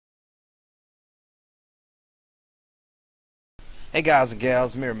Hey guys and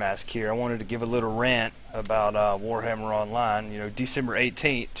gals, MirrorMask here. I wanted to give a little rant about Warhammer Online. You know, December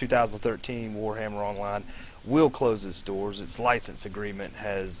 18th, 2013, Warhammer Online will close its doors. Its license agreement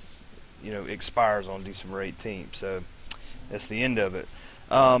has, expires on December 18th, so that's the end of it.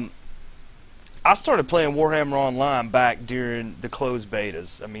 I started playing Warhammer Online back during the closed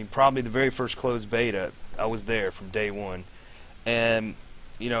betas. I mean, probably the very first closed beta, I was there from day one. And,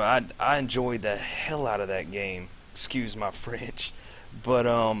 I enjoyed the hell out of that game. Excuse my French, but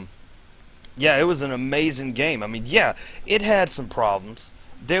yeah, it was an amazing game. I mean, yeah, it had some problems.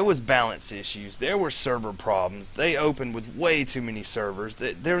 There was balance issues. There were server problems. They opened with way too many servers.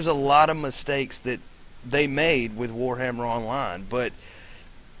 There's a lot of mistakes that they made with Warhammer Online, but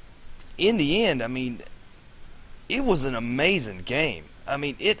in the end, I mean, it was an amazing game. I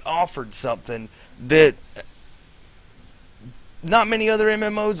mean, it offered something that not many other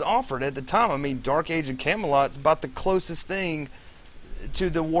MMOs offered at the time. I mean, Dark Age of Camelot's about the closest thing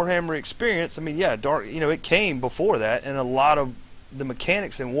to the Warhammer experience. I mean, yeah, it came before that, and a lot of the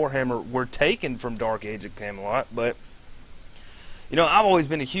mechanics in Warhammer were taken from Dark Age of Camelot, but I've always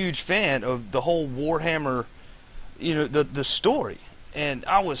been a huge fan of the whole Warhammer, the story, and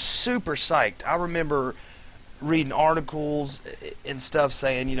I was super psyched. I remember reading articles and stuff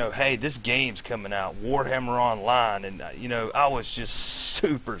saying, hey, this game's coming out, Warhammer Online, and I was just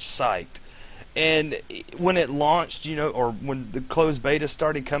super psyched. And when it launched, or when the closed beta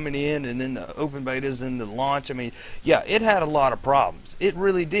started coming in, and then the open betas, and the launch, I mean, yeah, it had a lot of problems. It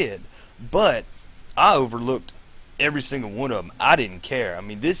really did. But I overlooked every single one of them. I didn't care. I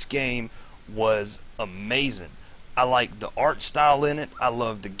mean, this game was amazing. I liked the art style in it. I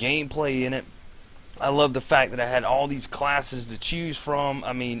loved the gameplay in it. I love the fact that I had all these classes to choose from.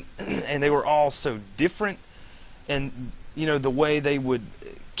 I mean, and they were all so different, and the way they would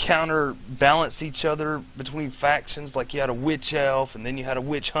counterbalance each other between factions. Like you had a witch elf, and then you had a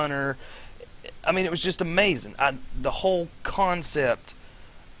witch hunter. I mean, it was just amazing. The whole concept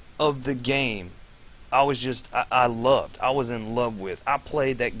of the game, I loved. I was in love with. I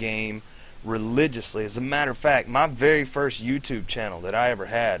played that game religiously. As a matter of fact, my very first YouTube channel that I ever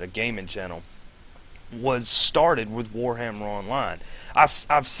had, a gaming channel, was started with Warhammer Online. I've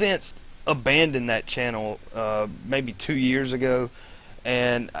since abandoned that channel maybe 2 years ago,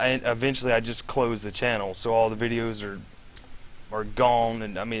 and eventually I just closed the channel, so all the videos are gone,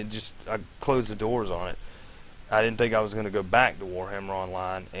 and I mean, I closed the doors on it. I didn't think I was going to go back to Warhammer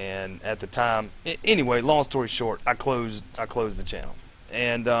Online, and at the time, anyway, long story short, I closed the channel,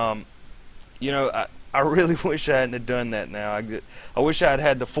 and I really wish I hadn't have done that. Now I wish I had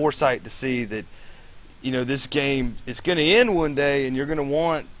had the foresight to see that this game is going to end one day, and you're going to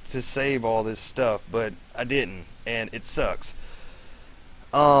want to save all this stuff, but I didn't, and it sucks.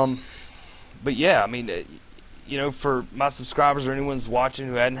 But yeah, I mean, for my subscribers or anyone's watching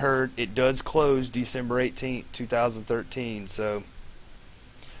who hadn't heard, it does close December 18th, 2013, so,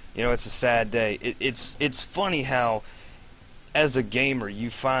 it's a sad day. It's funny how, as a gamer, you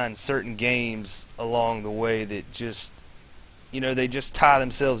find certain games along the way that just, they just tie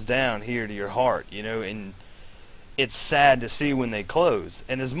themselves down here to your heart, and it's sad to see when they close.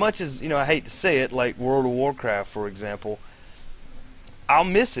 And as much as, I hate to say it, like World of Warcraft, for example, I'll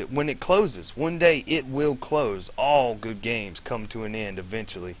miss it when it closes. One day it will close. All good games come to an end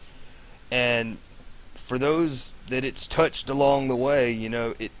eventually. And for those that it's touched along the way,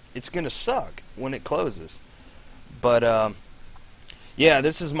 it's going to suck when it closes. But, yeah,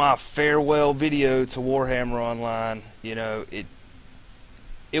 this is my farewell video to Warhammer Online.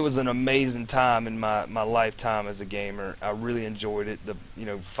 It was an amazing time in my lifetime as a gamer. I really enjoyed it, the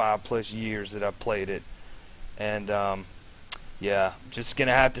 5+ years that I played it. And yeah, just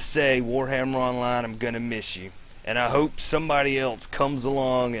gonna have to say, Warhammer Online, I'm gonna miss you. And I hope somebody else comes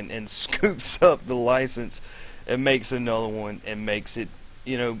along and scoops up the license and makes another one and makes it,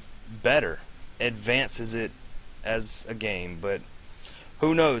 better, advances it as a game. But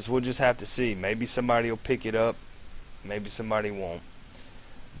who knows? We'll just have to see. Maybe somebody will pick it up. Maybe somebody won't.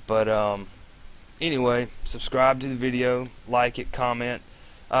 But anyway, subscribe to the video, like it, comment.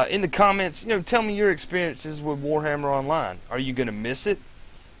 In the comments, tell me your experiences with Warhammer Online. Are you going to miss it?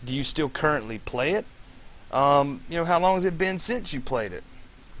 Do you still currently play it? How long has it been since you played it?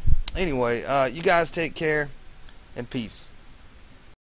 Anyway, you guys take care, and peace.